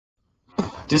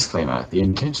Disclaimer, the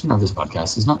intention of this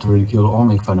podcast is not to ridicule or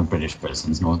make fun of British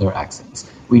persons nor their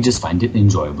accents. We just find it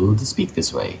enjoyable to speak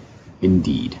this way.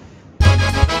 Indeed.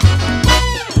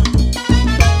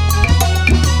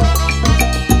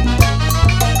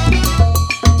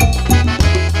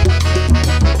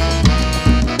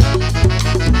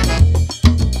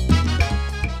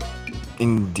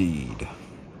 Indeed.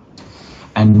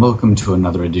 And welcome to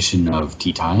another edition of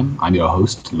Tea Time. I'm your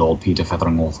host, Lord Peter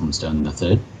Featherington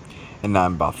III. And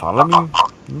I'm Bartholomew,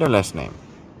 no less name.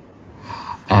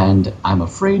 And I'm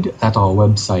afraid that our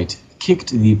website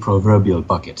kicked the proverbial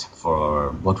bucket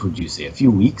for, what would you say, a few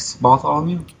weeks,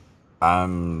 Bartholomew?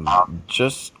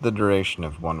 Just the duration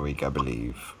of 1 week, I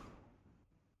believe.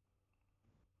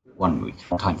 1 week.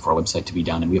 Time for our website to be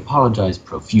down, and we apologize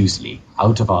profusely.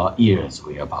 Out of our ears,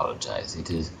 we apologize.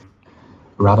 It is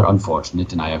rather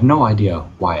unfortunate, and I have no idea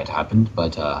why it happened,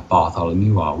 but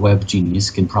Bartholomew, our web genius,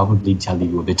 can probably tell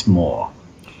you a bit more.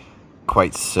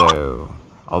 Quite so.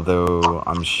 Although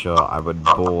I'm sure I would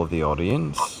bore the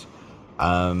audience.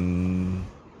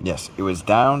 Yes, it was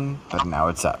down, but now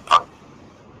it's up.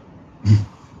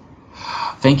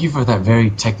 Thank you for that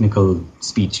very technical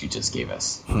speech you just gave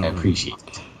us. I appreciate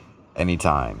it.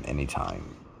 Anytime.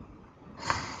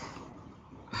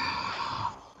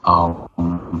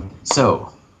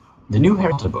 So, the new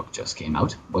Harry Potter book just came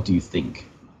out. What do you think?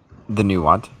 The new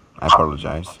what? I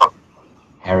apologize.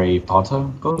 Harry Potter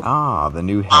book? The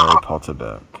new Harry Potter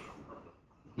book.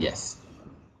 Yes.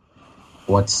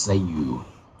 What say you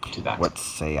to that? What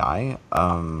say I?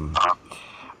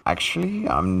 Actually,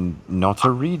 I'm not a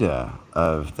reader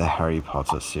of the Harry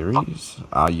Potter series.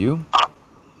 Are you?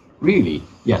 Really?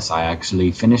 Yes, I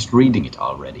actually finished reading it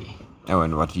already. Oh,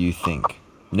 and what do you think?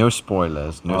 No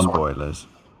spoilers, no spoilers.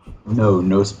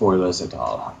 No spoilers at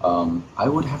all. I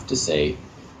would have to say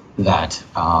that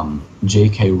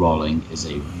J.K. Rowling is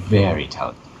a very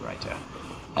talented writer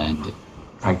and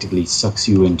practically sucks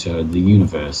you into the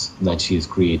universe that she has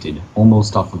created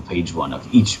almost off of page one of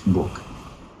each book.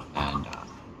 And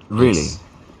really?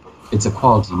 It's a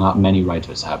quality not many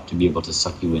writers have, to be able to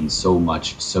suck you in so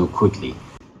much so quickly.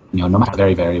 You know, no matter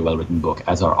very, very well written book,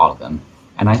 as are all of them.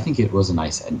 And I think it was a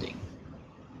nice ending.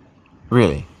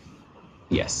 Really?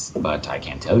 Yes, but I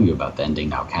can't tell you about the ending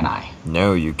now, can I?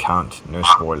 No, you can't. No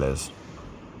spoilers.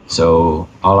 So,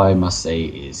 all I must say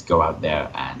is go out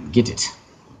there and get it,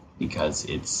 because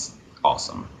it's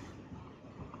awesome.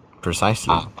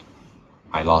 Precisely.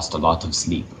 I lost a lot of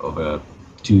sleep over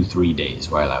 2-3 days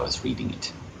while I was reading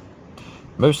it.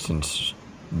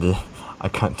 I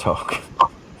can't talk.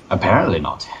 Apparently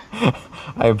not.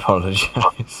 I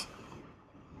apologize.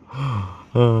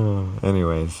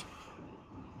 Anyways.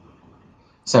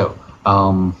 So,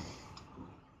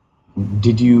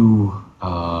 did you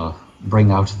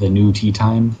bring out the new Tea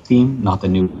Time theme? Not the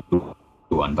new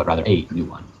one, but rather a new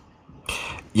one.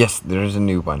 Yes, there is a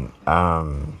new one.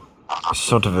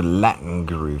 Sort of a Latin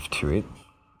groove to it,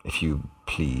 if you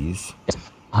please.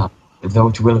 Yes. Though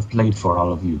it will have played for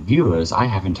all of you viewers, I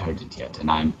haven't heard it yet, and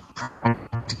I'm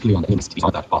practically on the list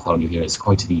that Bartholomew here is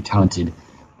quite the talented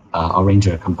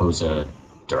arranger, composer,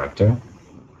 director.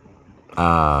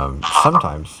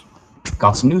 Sometimes.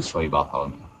 Got some news for you,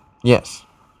 Bartholomew. Yes.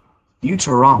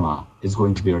 Futurama is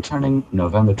going to be returning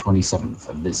November 27th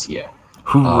of this year.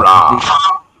 Hoorah!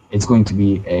 It's going to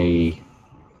be a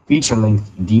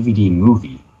feature-length DVD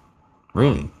movie.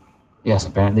 Really? Yes,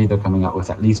 apparently they're coming out with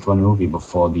at least one movie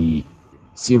before the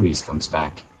series comes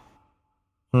back.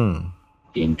 In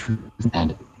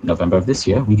November of this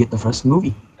year, we get the first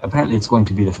movie. Apparently it's going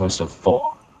to be the first of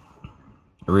 4.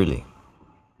 Really?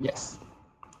 Yes.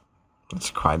 That's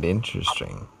quite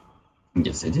interesting.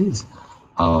 Yes, it is.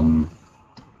 And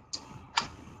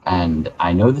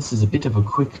I know this is a bit of a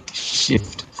quick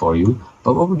shift for you,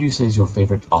 but what would you say is your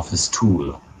favorite office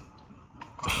tool?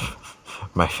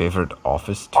 My favorite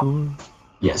office tool?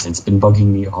 Yes, it's been bugging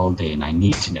me all day, and I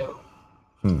need to know.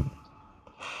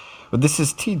 Well, this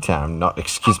is tea time, not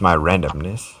excuse my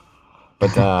randomness.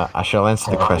 But I shall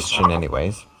answer the question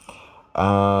anyways.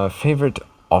 Favorite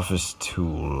office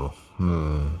tool?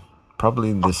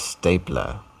 Probably the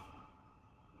stapler.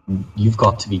 You've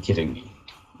got to be kidding me.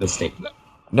 The stapler.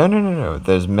 No.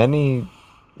 There's many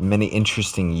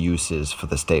interesting uses for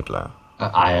the stapler.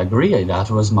 I agree. That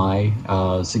was my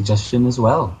suggestion as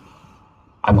well.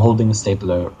 I'm holding a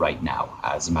stapler right now,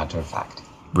 as a matter of fact.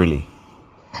 Really?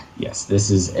 Yes, this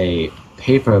is a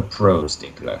Paper Pro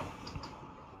stapler.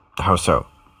 How so?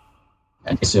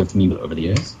 And it served me over the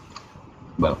years.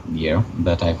 Well, the year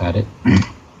that I've had it.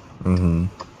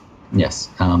 Yes.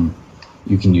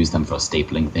 You can use them for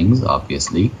stapling things,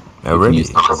 obviously. Oh, really? You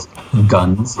can use them as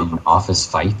guns in office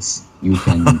fights. You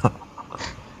can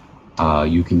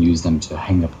You can use them to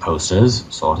hang up posters,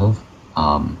 sort of.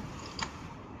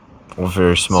 Or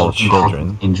very small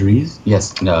children. Injuries,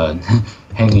 yes.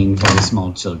 Hanging very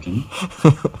small children.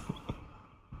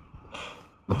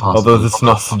 Although that's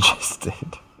not suggested.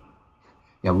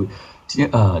 Yeah,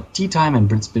 Tea Time and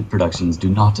Britspit Productions do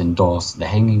not endorse the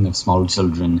hanging of small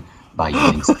children by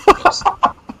using scenarios.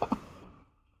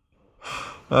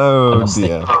 Oh, Unless dear.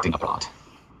 they're acting a lot.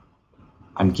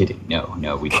 I'm kidding.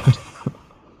 No, we don't.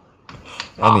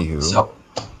 Anywho. So,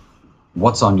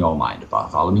 what's on your mind,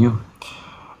 Bartholomew?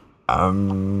 I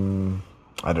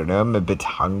don't know, I'm a bit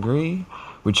hungry,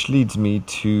 which leads me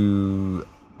to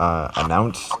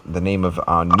announce the name of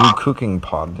our new cooking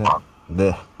pod.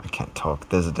 I can't talk,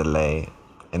 there's a delay,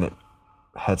 and it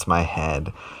hurts my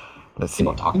head. Let's see.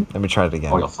 Talking? Let me try it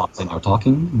again. Or your thoughts in our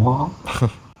talking? More?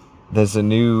 There's a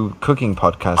new cooking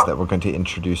podcast that we're going to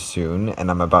introduce soon, and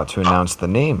I'm about to announce the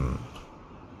name.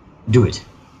 Do it.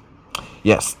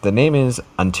 Yes, the name is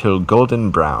Until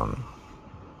Golden Brown.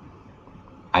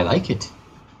 I like it.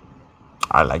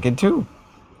 I like it too.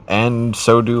 And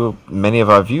so do many of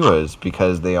our viewers,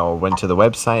 because they all went to the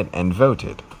website and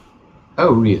voted.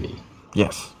 Oh, really?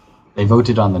 Yes. They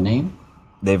voted on the name?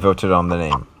 They voted on the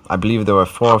name. I believe there were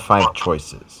 4 or 5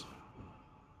 choices.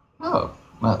 Oh,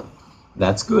 well,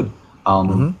 that's good.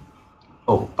 Oh,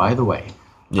 by the way,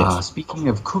 Yes. speaking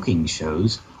of cooking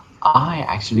shows, I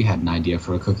actually had an idea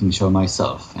for a cooking show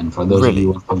myself, and for those of Really?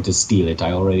 you wanting to steal it,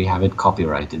 I already have it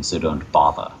copyrighted, so don't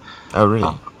bother. Oh,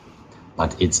 really?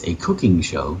 But it's a cooking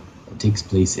show that takes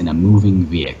place in a moving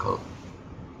vehicle.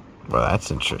 Well,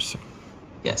 that's interesting.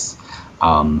 Yes.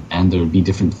 And there'll be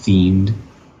different themed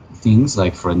things,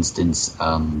 like, for instance,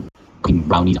 making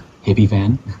brownie hippie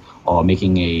van, or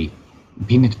making a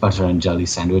peanut butter and jelly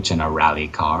sandwich in a rally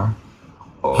car,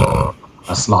 or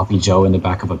a sloppy Joe in the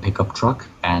back of a pickup truck.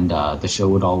 And the show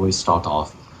would always start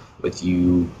off with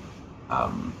you,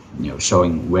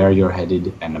 showing where you're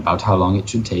headed and about how long it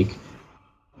should take.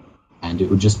 And it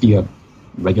would just be a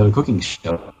regular cooking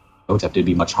show, except it'd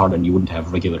be much harder and you wouldn't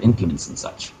have regular implements and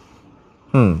such.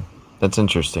 That's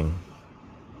interesting.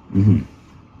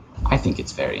 I think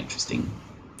it's very interesting.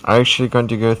 Are you actually going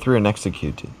to go through and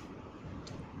execute it?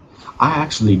 I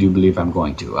actually do believe I'm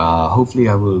going to. Hopefully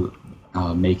I will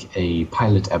make a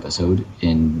pilot episode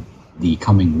in the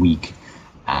coming week.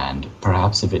 And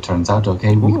perhaps if it turns out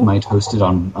okay, we might host it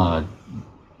on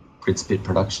Britspit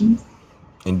Productions.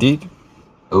 Indeed.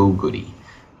 Oh, goody.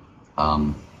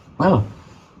 Well,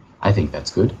 I think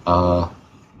that's good.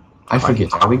 I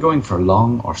forget, are we going for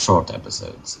long or short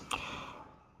episodes?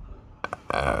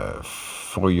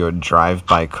 For your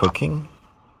drive-by cooking?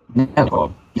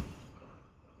 No.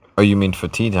 Oh, you mean for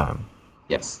tea time?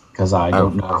 Yes, because I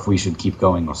don't know if we should keep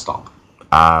going or stop.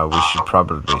 We should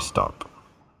probably stop.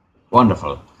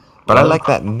 Wonderful. But I like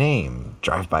that name,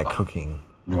 drive-by cooking.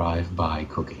 Drive-by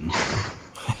cooking.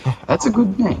 That's a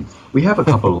good name. We have a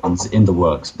couple ones in the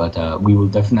works, but we will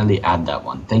definitely add that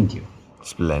one. Thank you.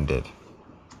 Splendid.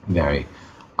 Very.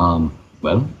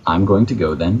 Well, I'm going to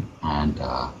go then, and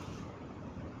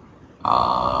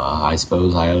I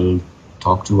suppose I'll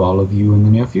talk to all of you in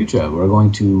the near future. We're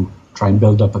going to try and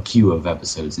build up a queue of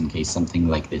episodes in case something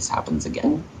like this happens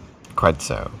again. Quite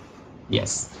so.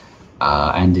 Yes.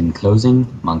 And in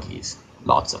closing, monkeys.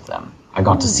 Lots of them. I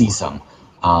got to see some.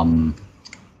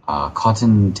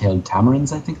 Cotton-tailed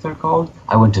tamarins, I think they're called.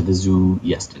 I went to the zoo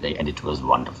yesterday, and it was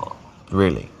wonderful.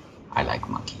 Really? I like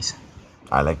monkeys.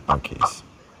 I like monkeys.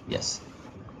 Yes.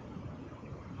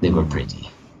 They were pretty.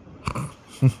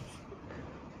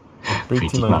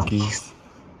 Pretty monkeys.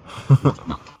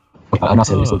 I'll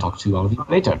talk to all of you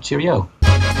later. Cheerio.